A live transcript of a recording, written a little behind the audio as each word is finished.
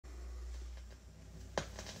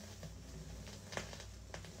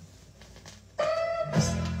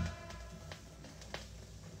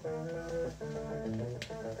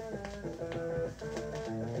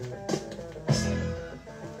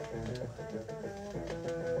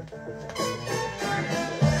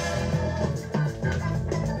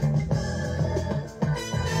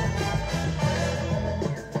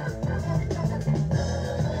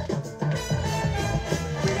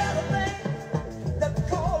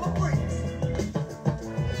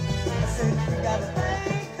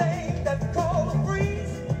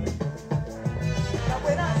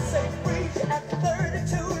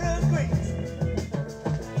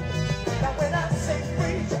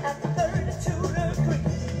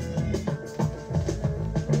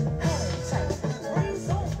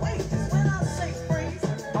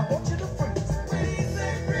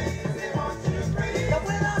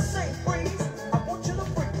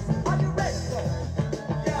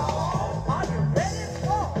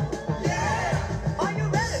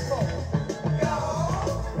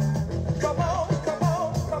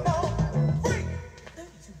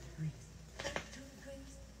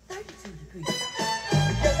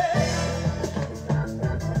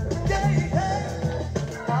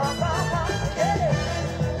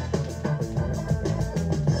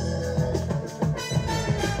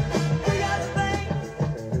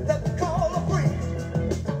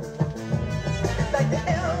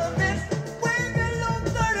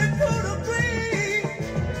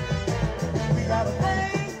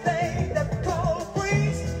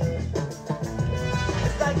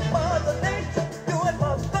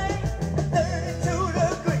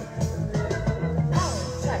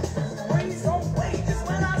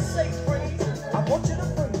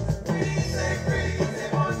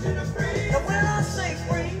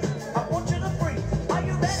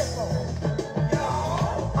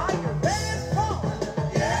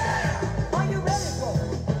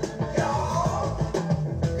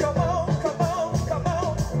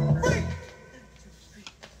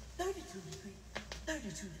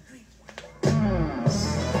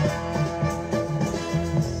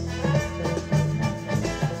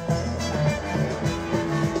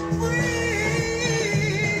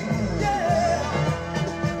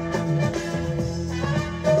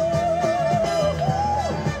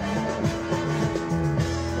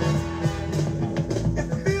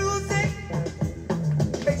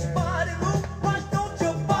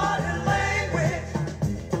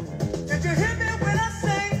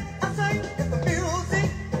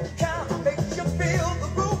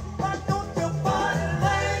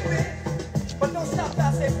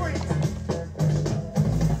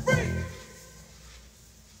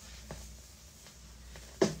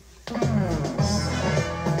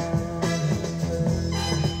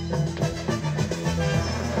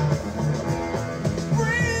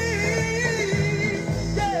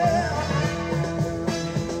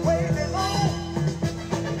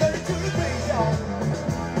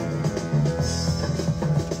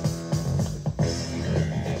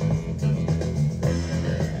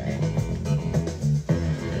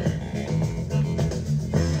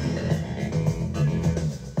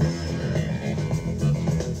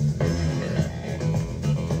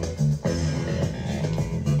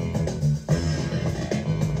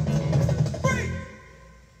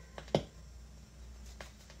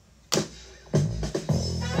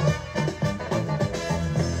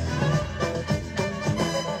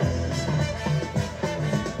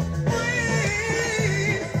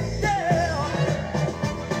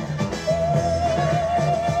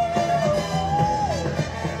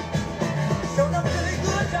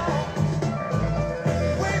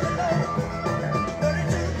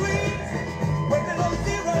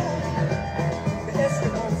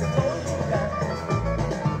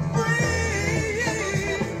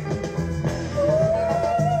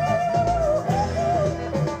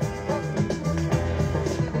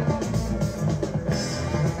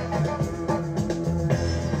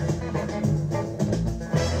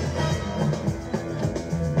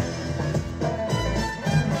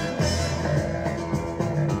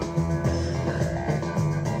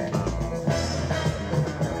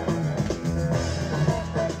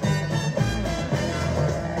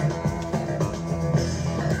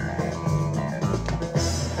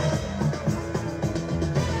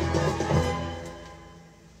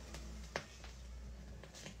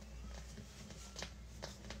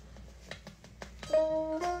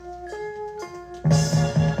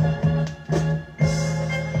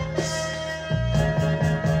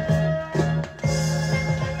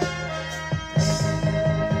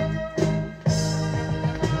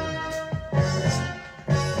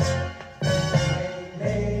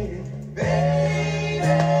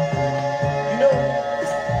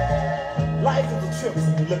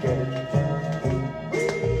look at it.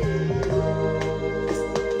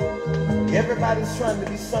 Everybody's trying to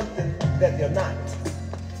be something that they're not.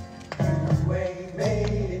 We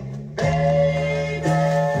made it, baby.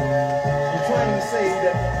 I'm trying to say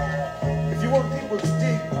that if you want people to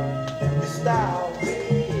dig your style,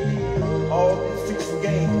 all these tricks and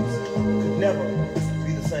games could never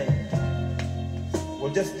be the same.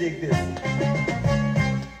 Well, just dig this.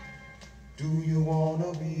 Do you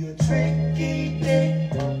wanna be a tricky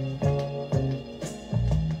dick,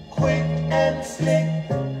 quick and slick?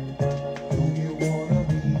 Do you wanna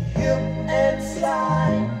be hip and sly,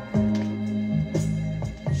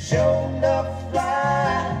 show enough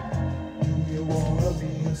fly? Do you wanna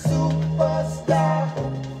be a superstar,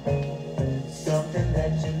 something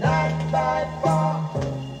that you're not by far?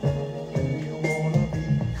 Do you wanna be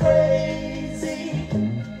crazy,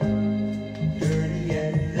 dirty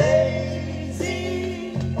and lazy?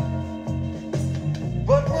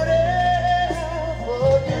 But whatever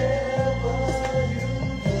you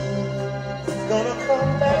do, it's gonna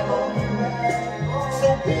come back on you. So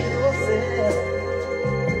be yourself.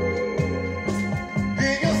 Be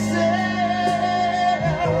yourself.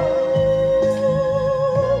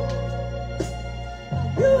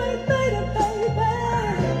 You ain't made it, baby.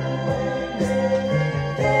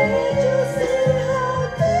 Can't you see how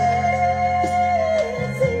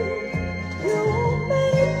crazy you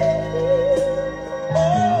made me?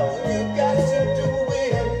 All you got to do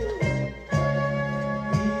is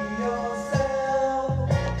be yourself.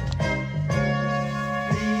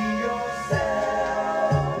 Be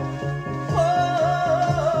yourself.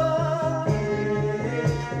 Oh,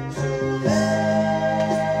 it's too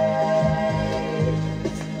late.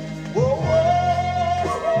 Whoa, whoa,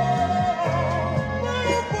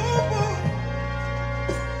 whoa.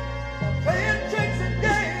 Playing tricks and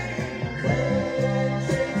games.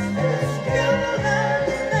 Still alive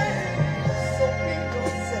today. So be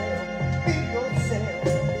yourself. Be yourself.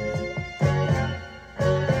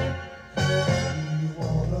 Do you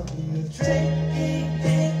wanna be a tricky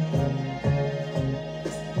dick,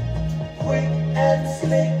 quick and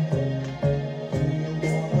slick? Do you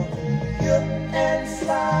wanna be hip and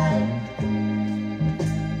sly,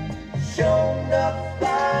 show enough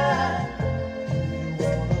fly? Do you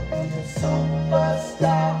wanna be a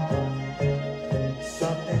superstar,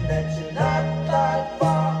 something that you're not by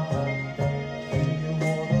far? Do you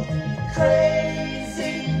wanna be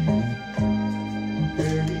crazy,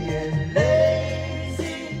 dirty and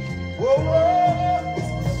lazy? Whoa, whoa.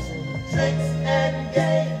 Tricks and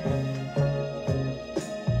games.